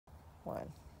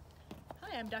one.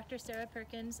 Hi, I'm Dr. Sarah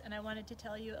Perkins, and I wanted to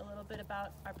tell you a little bit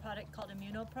about our product called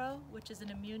Immunopro, which is an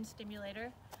immune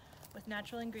stimulator with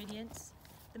natural ingredients.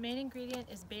 The main ingredient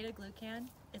is beta-glucan.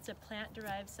 It's a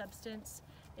plant-derived substance.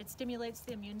 It stimulates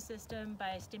the immune system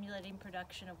by stimulating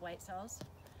production of white cells.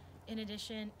 In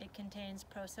addition, it contains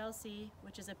Procell C,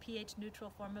 which is a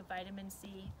pH-neutral form of vitamin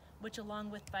C, which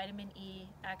along with vitamin E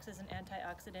acts as an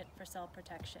antioxidant for cell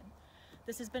protection.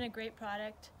 This has been a great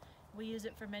product. We use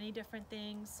it for many different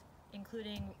things,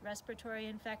 including respiratory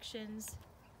infections,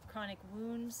 chronic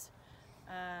wounds.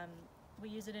 We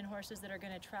use it in horses that are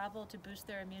going to travel to boost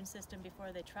their immune system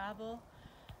before they travel.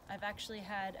 I've actually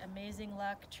had amazing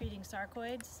luck treating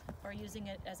sarcoids or using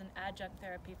it as an adjunct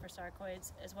therapy for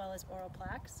sarcoids, as well as oral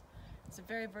plaques. It's a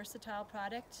very versatile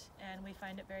product and we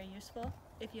find it very useful.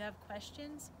 If you have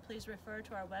questions, please refer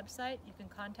to our website. You can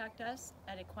contact us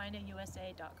at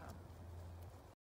equinausa.com.